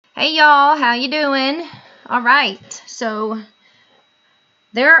Hey y'all, how you doing? All right, so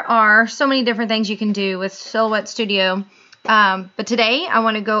there are so many different things you can do with Silhouette Studio, but today I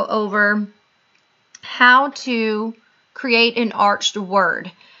want to go over how to create an arched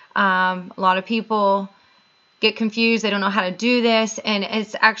word. A lot of people get confused; they don't know how to do this, and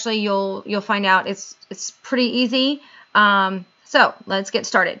it's actually you'll find out it's pretty easy. So let's get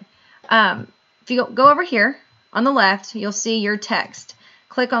started. If you go over here on the left, you'll see your text.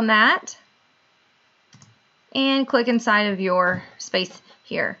 Click on that and click inside of your space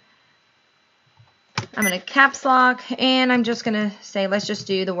here. I'm going to caps lock and I'm just going to say, let's just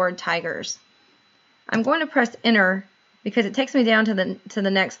do the word tigers. I'm going to press enter because it takes me down to the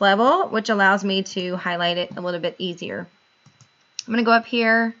next level, which allows me to highlight it a little bit easier. I'm going to go up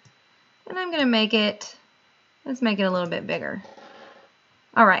here and I'm going to make it, let's make it a little bit bigger.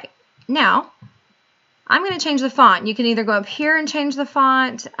 All right, now I'm going to change the font. You can either go up here and change the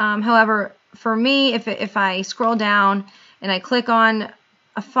font. However, for me, if I scroll down and I click on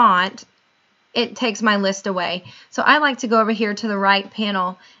a font, it takes my list away. So I like to go over here to the right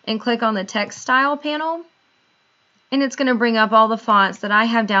panel and click on the text style panel. And it's going to bring up all the fonts that I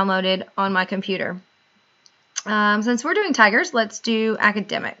have downloaded on my computer. Since we're doing tigers, let's do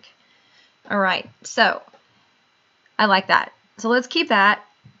academic. All right, so I like that. So let's keep that.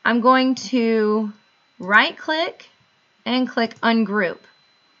 I'm going to right click and click ungroup.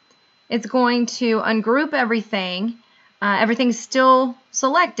 It's going to ungroup everything. Everything's still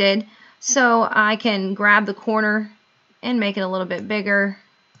selected, so I can grab the corner and make it a little bit bigger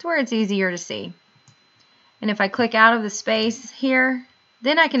to where it's easier to see. And if I click out of the space here,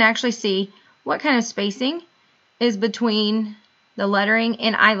 then I can actually see what kind of spacing is between the lettering,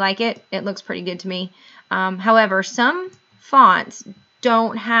 and I like it. It looks pretty good to me. However, some fonts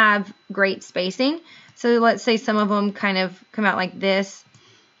don't have great spacing. So let's say some of them kind of come out like this,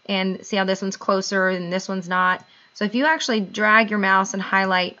 and see how this one's closer and this one's not. So if you actually drag your mouse and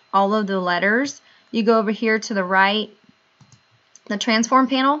highlight all of the letters, you go over here to the right, the transform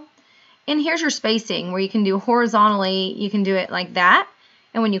panel, and here's your spacing where you can do horizontally, you can do it like that,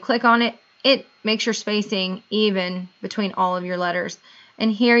 and when you click on it, it makes your spacing even between all of your letters.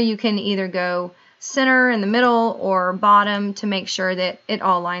 And here you can either go center in the middle or bottom to make sure that it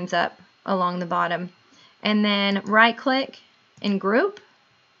all lines up along the bottom. And then right click and group,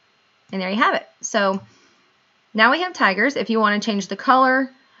 and there you have it. So now we have tigers. If you want to change the color,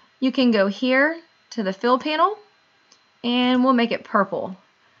 you can go here to the fill panel and we'll make it purple.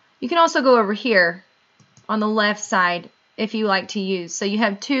 You can also go over here on the left side if you like to use. So you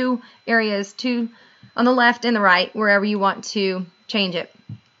have two areas, two on the left and the right, wherever you want to change it.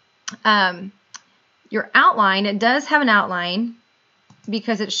 Your outline, it does have an outline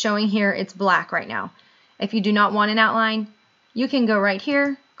because it's showing here it's black right now. If you do not want an outline, you can go right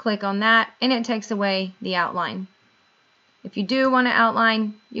here, click on that, and it takes away the outline. If you do want an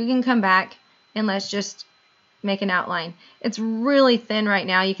outline, you can come back and let's just make an outline. It's really thin right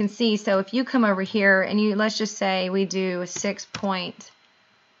now, you can see. So if you come over here and let's just say we do a 6-point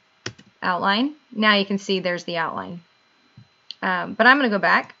outline, now you can see there's the outline. But I'm going to go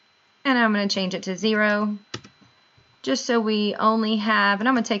back and I'm going to change it to 0 just so we only have, and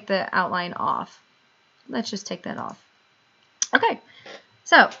I'm going to take the outline off. Let's just take that off. Okay,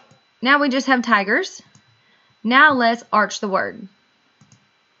 so now we just have tigers. Now let's arch the word.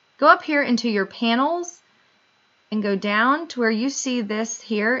 Go up here into your panels and go down to where you see this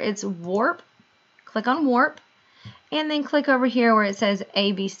here. It's warp. Click on warp and then click over here where it says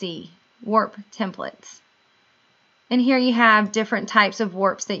ABC, warp templates. And here you have different types of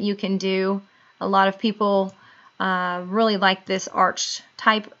warps that you can do. A lot of people really like this arch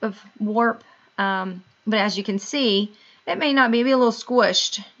type of warp. But as you can see, it may not be a little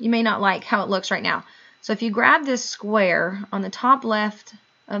squished. You may not like how it looks right now. So if you grab this square on the top left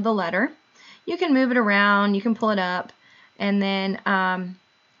of the letter, you can move it around, you can pull it up, and then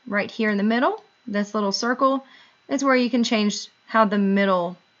right here in the middle, this little circle, is where you can change how the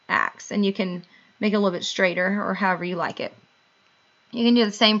middle acts, and you can make it a little bit straighter or however you like it. You can do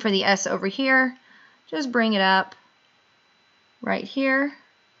the same for the S over here. Just bring it up right here.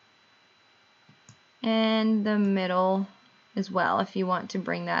 And the middle as well if you want to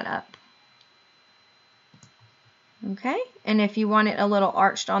bring that up. Okay, and if you want it a little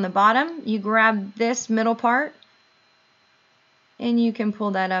arched on the bottom, you grab this middle part and you can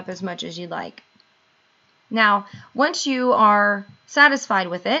pull that up as much as you like. Now, once you are satisfied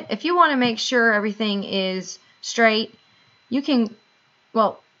with it, if you want to make sure everything is straight, you can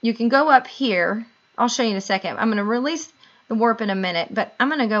go up here. I'll show you in a second. I'm going to release the warp in a minute, but I'm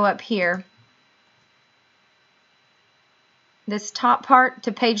going to go up here this top part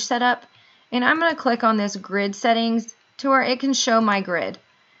to page setup, and I'm going to click on this grid settings to where it can show my grid.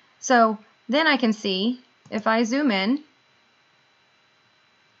 So then I can see, if I zoom in,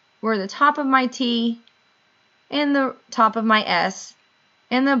 where the top of my T and the top of my S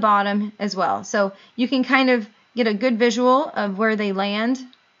and the bottom as well. So you can kind of get a good visual of where they land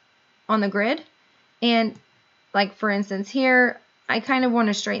on the grid. And like for instance here, I kind of want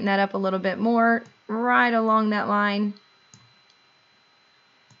to straighten that up a little bit more right along that line.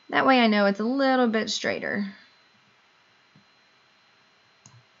 That way I know it's a little bit straighter.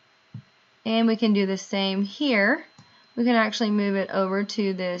 And we can do the same here. We can actually move it over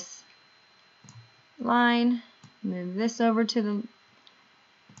to this line, move this over to the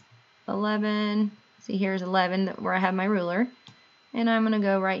 11. See, here's 11 where I have my ruler. And I'm going to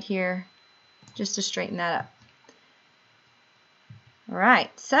go right here just to straighten that up. All right,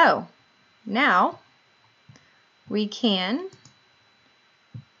 so now we can,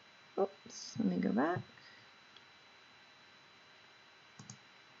 oops, let me go back.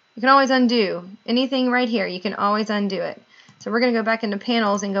 You can always undo anything right here. You can always undo it. So we're going to go back into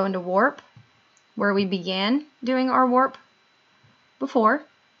panels and go into warp, where we began doing our warp before.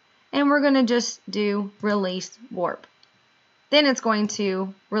 And we're going to just do release warp. Then it's going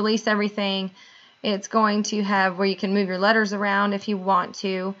to release everything. It's going to have where you can move your letters around if you want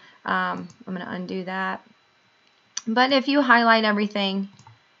to. I'm going to undo that. But if you highlight everything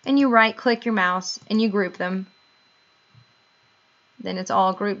and you right click your mouse and you group them, then it's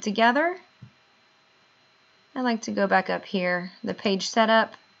all grouped together. I like to go back up here, the page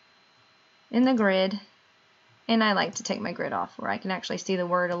setup in the grid, and I like to take my grid off where I can actually see the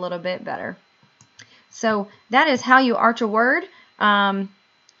word a little bit better. So that is how you arch a word.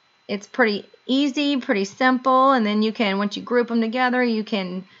 It's pretty easy, pretty simple, and then you can, once you group them together, you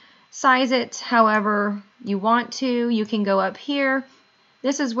can size it however you want to. You can go up here.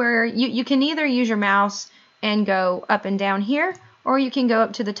 This is where you can either use your mouse and go up and down here, or you can go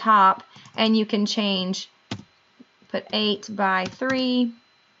up to the top and you can change, put 8 by 3,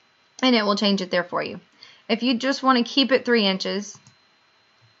 and it will change it there for you. If you just want to keep it 3 inches,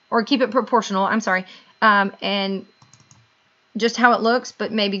 or keep it proportional, I'm sorry, and just how it looks,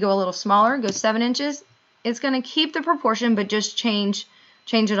 but maybe go a little smaller, go 7 inches, it's going to keep the proportion, but just change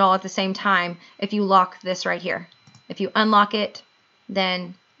it all at the same time if you lock this right here. If you unlock it,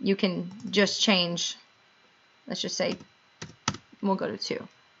 then you can just change, let's just say, we'll go to 2.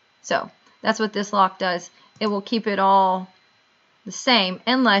 So that's what this lock does. It will keep it all the same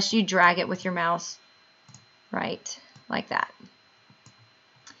unless you drag it with your mouse right like that.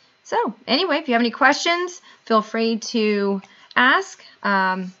 So anyway, if you have any questions, feel free to ask.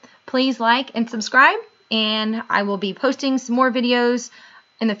 Please like and subscribe, and I will be posting some more videos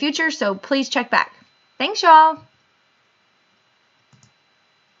in the future, so please check back. Thanks, y'all.